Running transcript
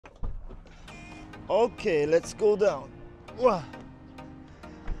Okay, let's go down. Wow.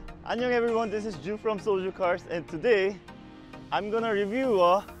 Annyeong everyone, this is Ju from SoJooCars, and today I'm gonna review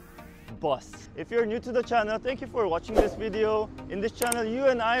a bus. If you're new to the channel, thank you for watching this video. In this channel, you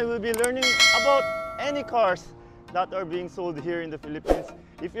and I will be learning about any cars that are being sold here in the Philippines.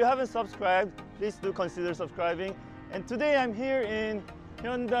 If you haven't subscribed, please do consider subscribing. And today I'm here in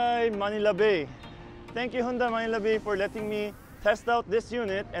Hyundai Manila Bay. Thank you Hyundai Manila Bay for letting me test out this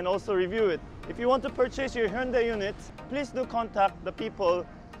unit and also review it. If you want to purchase your Hyundai units, please do contact the people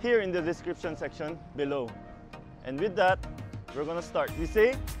here in the description section below. And with that, we're gonna start. We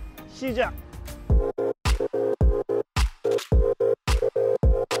say, 시작!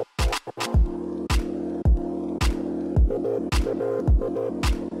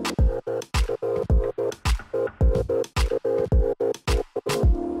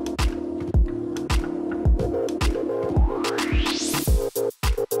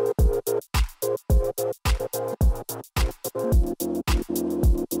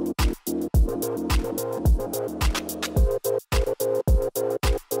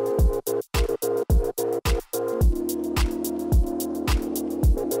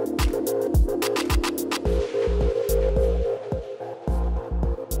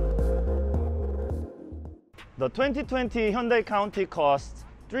 The 2020 Hyundai County costs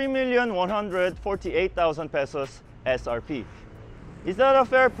 3,148,000 pesos SRP. Is that a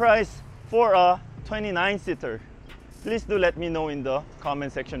fair price for a 29-seater? Please do let me know in the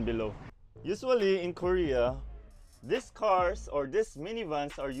comment section below. Usually in Korea, these cars or these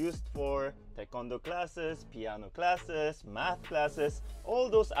minivans are used for taekwondo classes, piano classes, math classes, all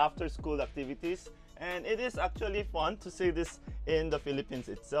those after-school activities. And it is actually fun to see this in the Philippines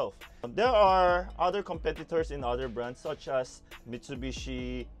itself. There are other competitors in other brands such as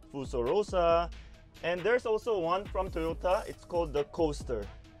Mitsubishi, Fuso Rosa, and there's also one from Toyota. It's called the Coaster.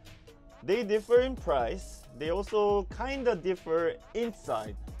 They differ in price. They also kind of differ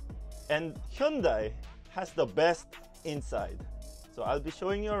inside. And Hyundai has the best inside. So I'll be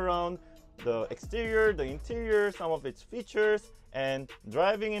showing you around the exterior, the interior, some of its features, and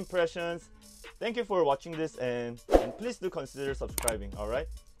driving impressions. Thank you for watching this, and please do consider subscribing, alright?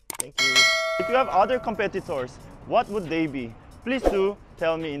 Thank you. If you have other competitors, what would they be? Please do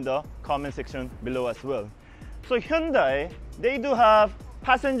tell me in the comment section below as well. So Hyundai, they do have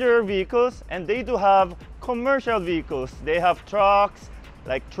passenger vehicles and they do have commercial vehicles. They have trucks,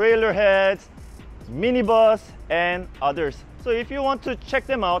 like trailer heads, minibus, and others. So if you want to check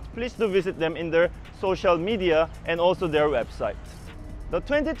them out, please do visit them in their social media and also their website. The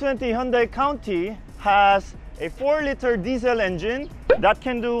 2020 Hyundai County has a 4-liter diesel engine that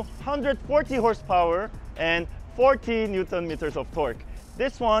can do 140 horsepower and 40 Newton meters of torque.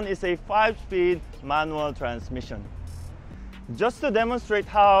 This one is a 5-speed manual transmission. Just to demonstrate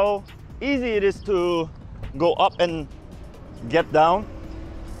how easy it is to go up and get down,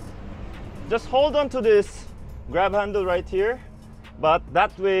 just hold on to this grab handle right here, but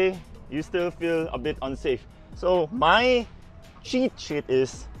that way you still feel a bit unsafe. So my cheat sheet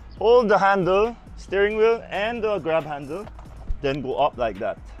is hold the handle, steering wheel and the grab handle, then go up like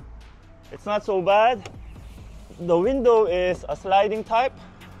that. It's not so bad. The window is a sliding type,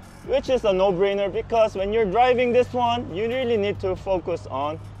 which is a no-brainer because when you're driving this one, you really need to focus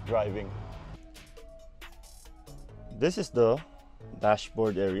on driving. This is the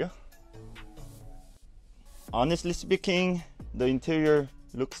dashboard area. Honestly speaking, the interior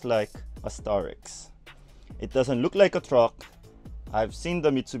looks like a Starex. It doesn't look like a truck. I've seen the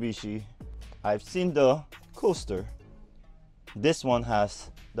Mitsubishi, I've seen the Coaster. This one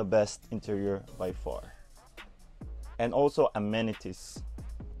has the best interior by far. And also amenities.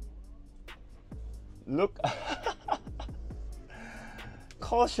 Look,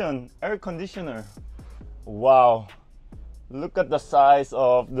 caution, air conditioner. Wow, look at the size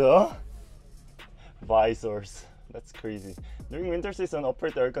of the visors. That's crazy. During winter season,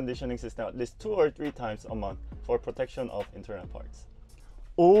 operate the air conditioning system at least 2 or 3 times a month for protection of internal parts.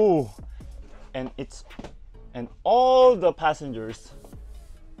 Oh, and all the passengers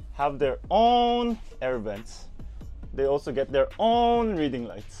have their own air vents. They also get their own reading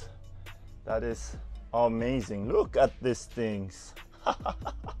lights. That is amazing. Look at these things.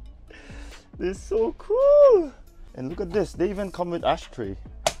 This is so cool. And look at this, they even come with ashtray.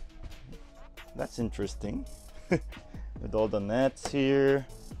 That's interesting. With all the nets here,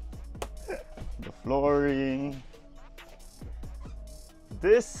 the flooring.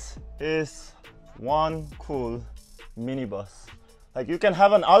 This is one cool minibus. Like you can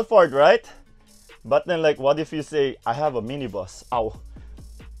have an Alphard, right? But then like what if you say, I have a minibus? Ow.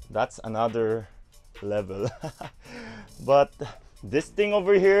 That's another level. But this thing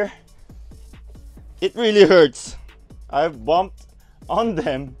over here, it really hurts. I've bumped on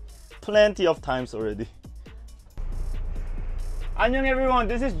them plenty of times already. Annyeong everyone,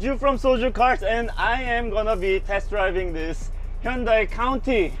 this is Ju from SoJooCars, and I am gonna be test driving this Hyundai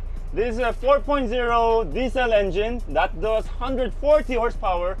County. This is a 4.0 diesel engine that does 140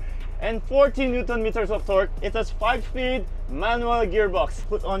 horsepower and 40 Newton meters of torque. It has 5-speed manual gearbox.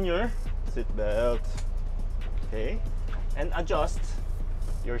 Put on your seat belt, okay, and adjust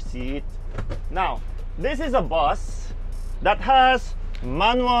your seat. Now, this is a bus that has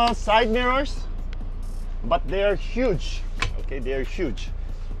manual side mirrors, but they are huge. Okay, they are huge.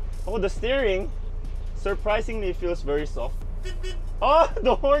 Oh, the steering surprisingly feels very soft. Oh,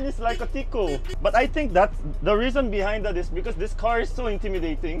 the horn is like a tico. But I think that the reason behind that is because this car is so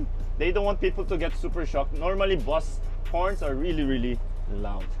intimidating. They don't want people to get super shocked. Normally bus horns are really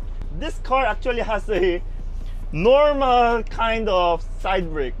loud. This car actually has a normal kind of side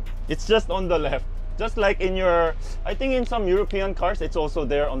brake. It's just on the left. Just like in your, I think in some European cars, it's also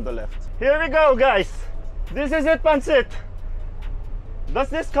there on the left. Here we go, guys. This is it, Pansit. Does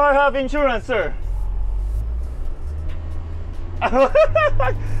this car have insurance, sir? Yo,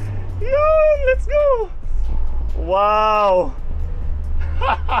 let's go. Wow.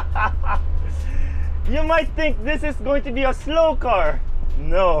 You might think this is going to be a slow car.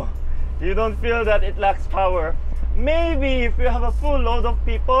 No, you don't feel that it lacks power. Maybe if you have a full load of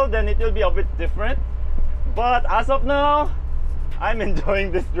people, then it will be a bit different. But as of now, I'm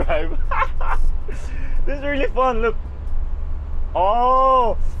enjoying this drive. This is really fun. Look.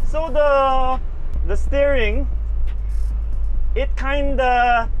 Oh, so the steering, it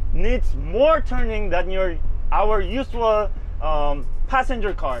kinda needs more turning than our usual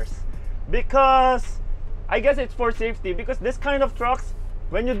passenger cars, because I guess it's for safety, because this kind of trucks,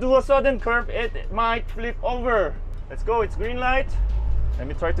 when you do a sudden curve, it might flip over. Let's go, it's green light. Let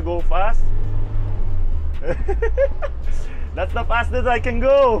me try to go fast. That's the fastest I can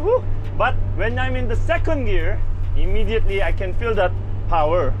go. Whew. But when I'm in the second gear, immediately I can feel that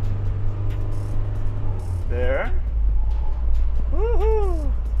power. There.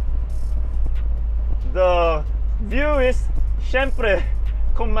 Woohoo! The view is syempre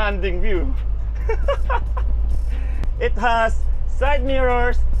commanding view. It has side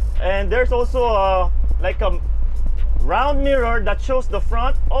mirrors, and there's also like a round mirror that shows the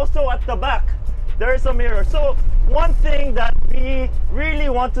front. Also at the back there is a mirror. So one thing that we really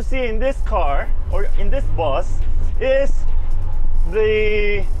want to see in this car, or in this bus, is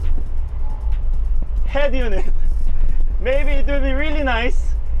the head unit. Maybe it will be really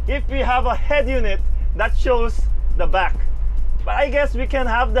nice if we have a head unit that shows the back, but I guess we can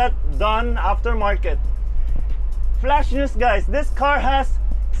have that done aftermarket. Flash news, guys, this car has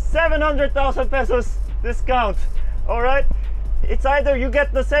 700,000 pesos discount. All right, it's either you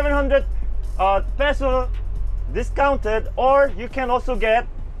get the 700 peso discounted, or you can also get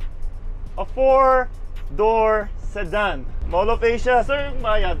a 4-door sedan. Mall of Asia, sir,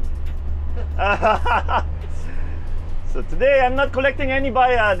 bayad. So today I'm not collecting any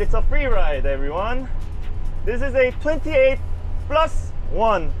bayad, it's a free ride, everyone. This is a 28 plus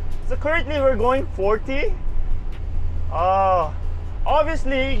 1. So currently we're going 40.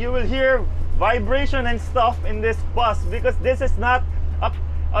 Obviously you will hear vibration and stuff in this bus, because this is not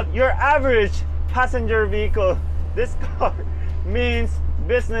your average passenger vehicle. This car means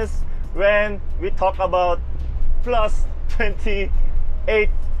business when we talk about plus 28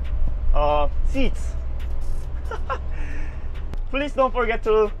 seats. Please don't forget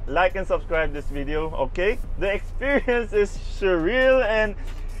to like and subscribe this video, okay? The experience is surreal, and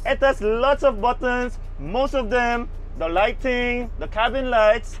it has lots of buttons. Most of them, the lighting, the cabin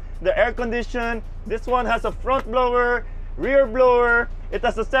lights, the air condition. This one has a front blower, rear blower. It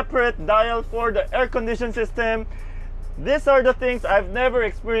has a separate dial for the air condition system. These are the things I've never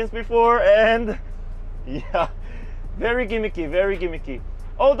experienced before, and yeah, very gimmicky, very gimmicky.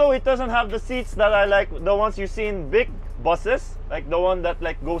 Although it doesn't have the seats that I like, the ones you see in big buses, like the one that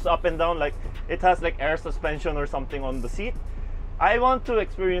like goes up and down, like it has like air suspension or something on the seat. I want to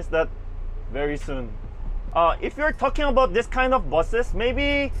experience that very soon. If you're talking about this kind of buses,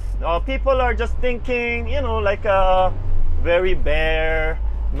 maybe people are just thinking, you know, like a very bare,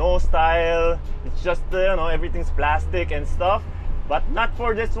 no style. It's just you know, everything's plastic and stuff. But not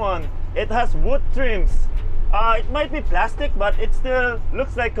for this one. It has wood trims. It might be plastic, but it still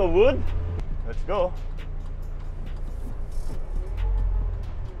looks like a wood. Let's go.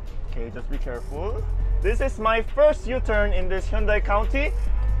 Okay, just be careful. This is my first U-turn in this Hyundai County.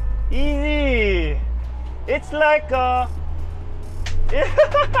 Easy. It's like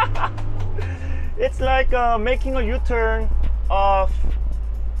it's like making a U-turn of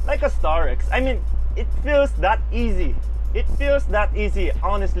like a Star X. I mean, it feels that easy. It feels that easy,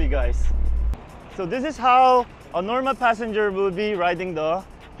 honestly, guys. So this is how a normal passenger will be riding the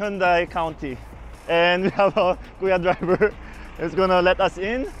Hyundai County. And we have a Kuya driver who's gonna let us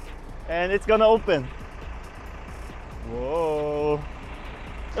in, and it's gonna open. Whoa.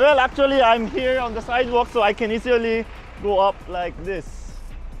 Well, actually, I'm here on the sidewalk, so I can easily go up like this.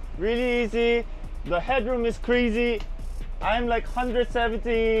 Really easy. The headroom is crazy. I'm like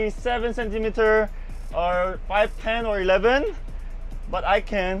 177 centimeter or 5'10" or 11, but I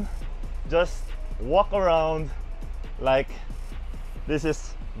can just walk around like this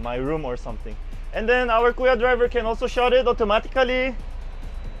is my room or something. And then our Kuya driver can also shut it automatically,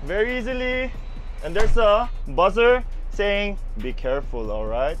 very easily. And there's a buzzer saying be careful. All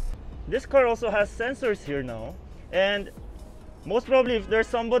right, this car also has sensors here now, and most probably if there's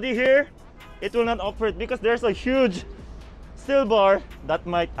somebody here, it will not operate because there's a huge steel bar that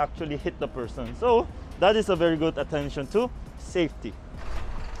might actually hit the person. So that is a very good attention to safety.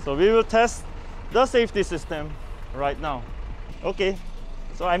 So we will test the safety system right now. Okay,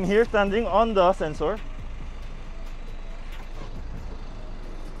 so I'm here standing on the sensor.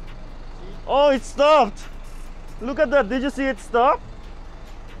 Oh, it stopped. Look at that. Did you see it stop?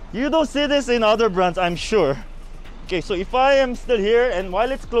 You don't see this in other brands, I'm sure. Okay, so if I am still here and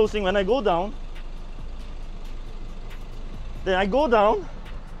while it's closing, when I go down, then I go down.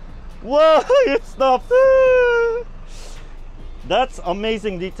 Whoa, it stopped. That's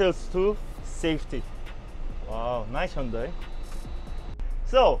amazing details to safety. Wow, nice Hyundai.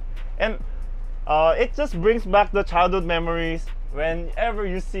 So, and it just brings back the childhood memories whenever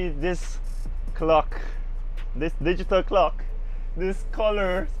you see this clock, this digital clock, this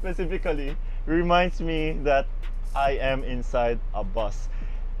color specifically reminds me that I am inside a bus.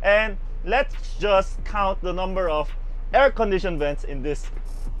 And let's just count the number of air-conditioned vents in this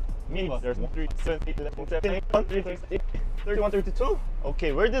minibus. There's 1, 3, 7, 8, 11, 17, 31, 32.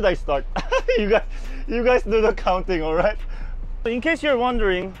 Okay, where did I start? you guys do the counting, all right? In case you're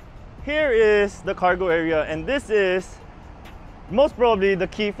wondering, here is the cargo area, and this is most probably the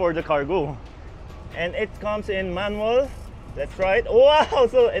key for the cargo. And it comes in manual. That's right. Wow,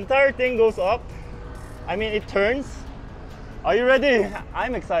 so entire thing goes up. I mean, it turns. Are you ready?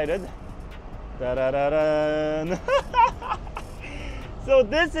 I'm excited. Da-da-da-da. So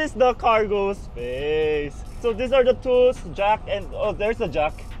this is the cargo space. So these are the tools, jack, and oh, there's a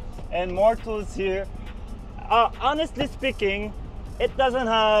jack, and more tools here. Honestly speaking, it doesn't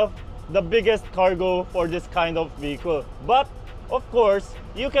have the biggest cargo for this kind of vehicle, but of course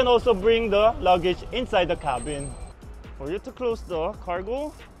you can also bring the luggage inside the cabin. For you to close the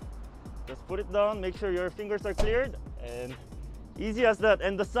cargo, just put it down, make sure your fingers are cleared, and easy as that.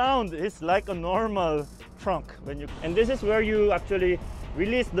 And the sound is like a normal trunk when you, and this is where you actually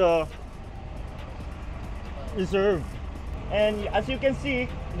release the reserve. And as you can see,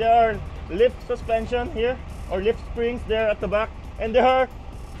 there are lift suspension here, or lift springs there at the back, and there are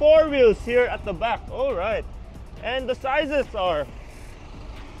 4 wheels here at the back. All right, and the sizes are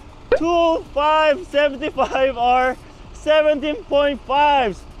 2, 5, 75 or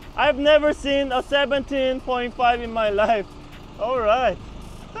 17.5s. I've never seen a 17.5 in my life. All right.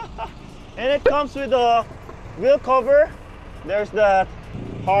 And it comes with a wheel cover. There's that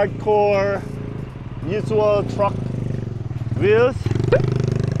hardcore usual truck wheels,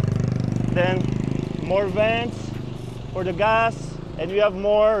 then more vents for the gas, and we have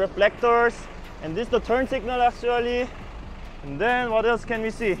more reflectors, and this is the turn signal actually. And then what else can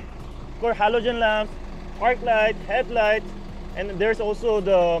we see? Of course, halogen lamps, park light, headlight, and there's also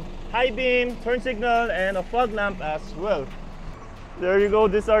the high beam, turn signal, and a fog lamp as well. There you go.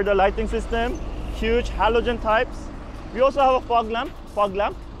 These are the lighting system, huge halogen types. We also have a fog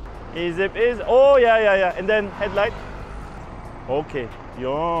lamp. E-zip is, oh yeah, and then headlight. Okay,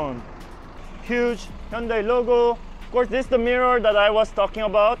 yon. Huge Hyundai logo. Of course, this is the mirror that I was talking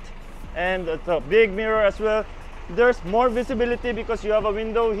about, and it's a big mirror as well. There's more visibility because you have a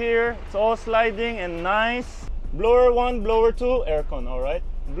window here. It's all sliding and nice. Blower 1, blower 2, aircon, all right?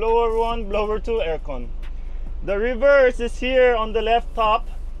 Blower 1, blower 2, aircon. The reverse is here on the left top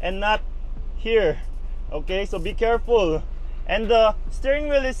and not here. Okay, so be careful. And the steering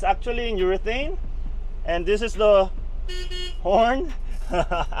wheel is actually in urethane. And this is the horn.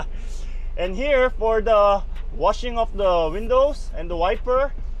 And here for the washing of the windows and the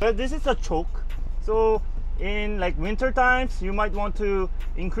wiper. Well, this is a choke. So in like winter times, you might want to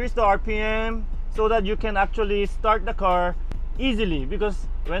increase the RPM so that you can actually start the car easily, because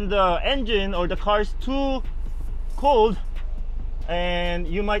when the engine or the car is too cold, and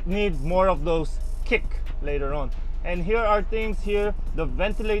you might need more of those kick later on. And here are things here, the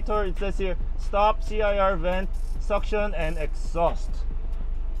ventilator, it says here stop, CIR vent, suction and exhaust.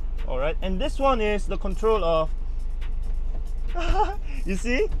 All right, and this one is the control of you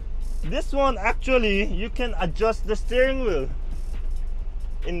see, this one actually you can adjust the steering wheel.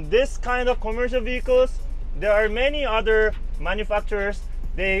 In this kind of commercial vehicles, there are many other manufacturers,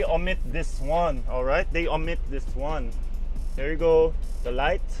 they omit this one. All right, they omit this one. There you go, the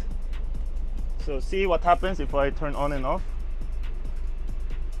light. So see what happens if I turn on and off.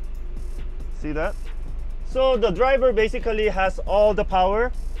 See that? So the driver basically has all the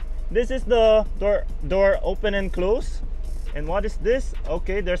power. This is the door open and close. And what is this?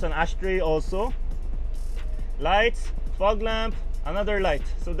 Okay, there's an ashtray also. Lights, fog lamp, another light.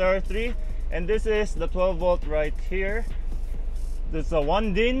 So there are 3. And this is the 12 volt right here. This is a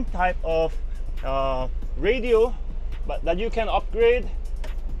 1 DIN type of radio, but that you can upgrade.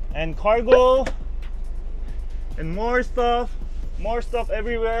 And cargo. And more stuff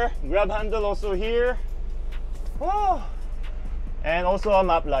everywhere. Grab handle also here. Oh. And also a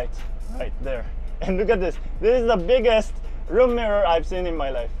map light right there. And look at this. This is the biggest room mirror I've seen in my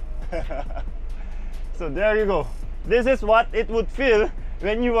life. So there you go. This is what it would feel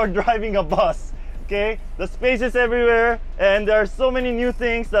when you are driving a bus. Okay, the space is everywhere and there are so many new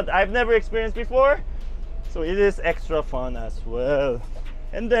things that I've never experienced before. So it is extra fun as well.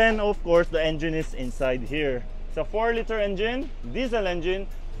 And then of course the engine is inside here. It's a 4-liter engine, diesel engine,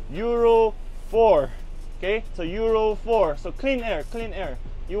 Euro 4. Okay, so Euro 4, so clean air.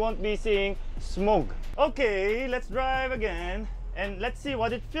 You won't be seeing smoke. Okay, let's drive again and let's see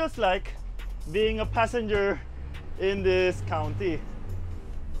what it feels like being a passenger in this county.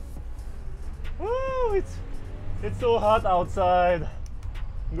 Woo, it's so hot outside.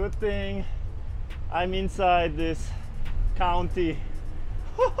 Good thing I'm inside this county.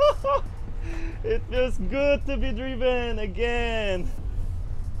 It feels good to be driven again.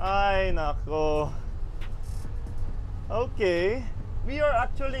 Ay nako. Okay, we are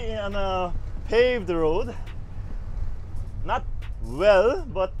actually on a paved road. Not well,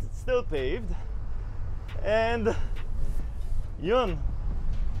 but still paved. And yun,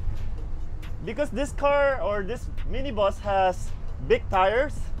 because this car or this minibus has big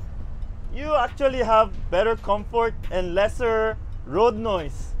tires, you actually have better comfort and lesser road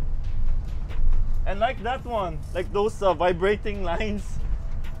noise. And like that one, like those vibrating lines,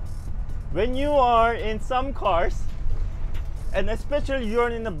 when you are in some cars, and especially you're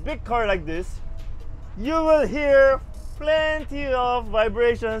in a big car like this, you will hear plenty of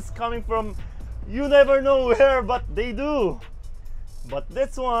vibrations coming from you never know where, but they do. But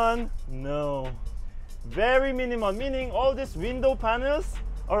this one, no. Very minimal, meaning all these window panels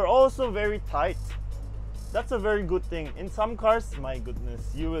are also very tight. That's a very good thing. In some cars, my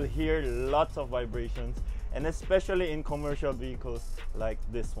goodness, you will hear lots of vibrations, and especially in commercial vehicles like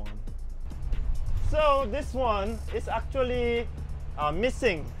this one. So this one is actually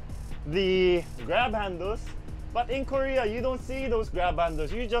missing the grab handles, but in Korea you don't see those grab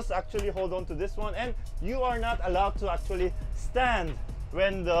handles. You just actually hold on to this one, and you are not allowed to actually stand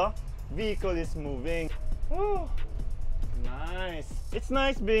when the vehicle is moving. Woo. Nice. It's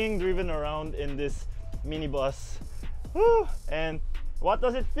nice being driven around in this minibus. Woo. And what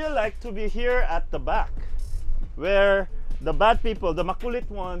does it feel like to be here at the back, where the bad people, the makulit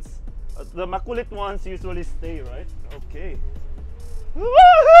ones usually stay, right? Okay.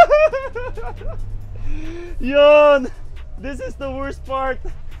 Yun! This is the worst part.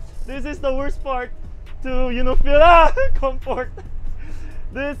 This is the worst part to, you know, feel comfort.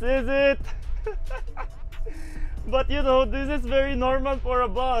 This is it. But you know, this is very normal for a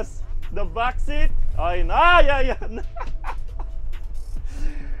bus. The back seat,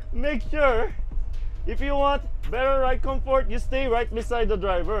 make sure if you want better ride comfort, you stay right beside the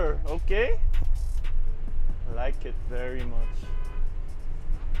driver, okay? I like it very much.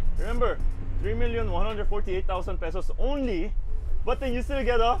 Remember, 3,148,000 pesos only, but then you still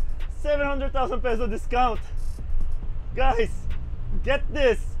get a 700,000 peso discount. Guys, get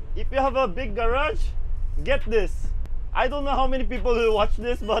this. If you have a big garage, get this. I don't know how many people will watch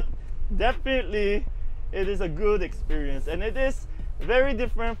this, but definitely it is a good experience, and it is very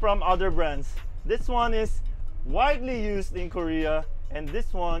different from other brands. This one is widely used in Korea, and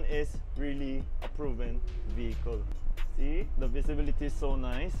this one is really a proven vehicle. See, the visibility is so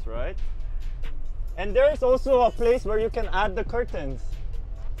nice, right? And there is also a place where you can add the curtains.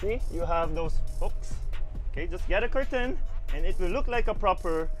 See, you have those hooks. Okay, just get a curtain and it will look like a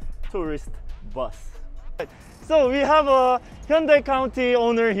proper tourist bus. So we have a Hyundai County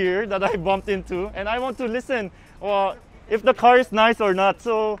owner here that I bumped into, and I want to listen if the car is nice or not.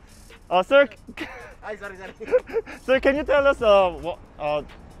 So sir, Ay, sorry. Sir, can you tell us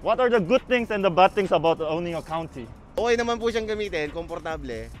what are the good things and the bad things about owning a County? Okay naman po siyang gamitin,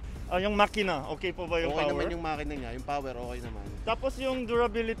 komportable. Yung makina, okay po ba yung Okay power? naman yung makina niya, yung power okay naman. Tapos yung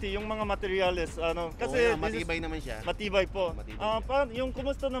durability, yung mga materials, Kasi matibay naman siya. Matibay po. Matibay Yung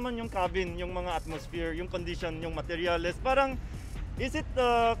kumusta naman yung cabin, yung mga atmosphere, yung condition, yung materials, parang is it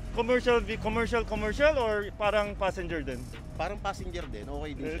commercial or parang passenger din? Parang passenger din,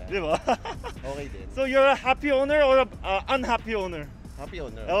 okay din siya. Di ba? Okay din. So you're a happy owner or a unhappy owner? Happy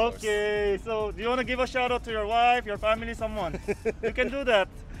owner, of course. Okay, so do you want to give a shout out to your wife, your family, someone? You can do that.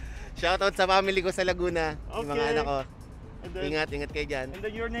 Shoutout sa family ko sa Laguna, yung mga Okay. anak ko. And then, Ingat kayo dyan. and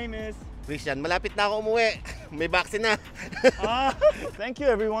then your name is? Christian, malapit na ako umuwi. May vaccine na. Thank you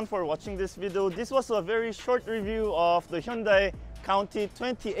everyone for watching this video. This was a very short review of the Hyundai County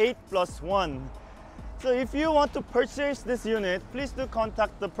 28+1. So if you want to purchase this unit, please do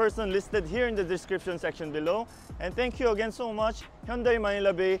contact the person listed here in the description section below. And thank you again so much, Hyundai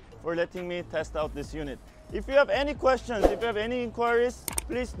Manila Bay, for letting me test out this unit. If you have any questions, if you have any inquiries,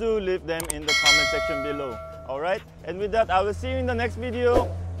 please do leave them in the comment section below. Alright? And with that, I will see you in the next video.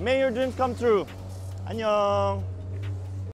 May your dreams come true. Annyeong!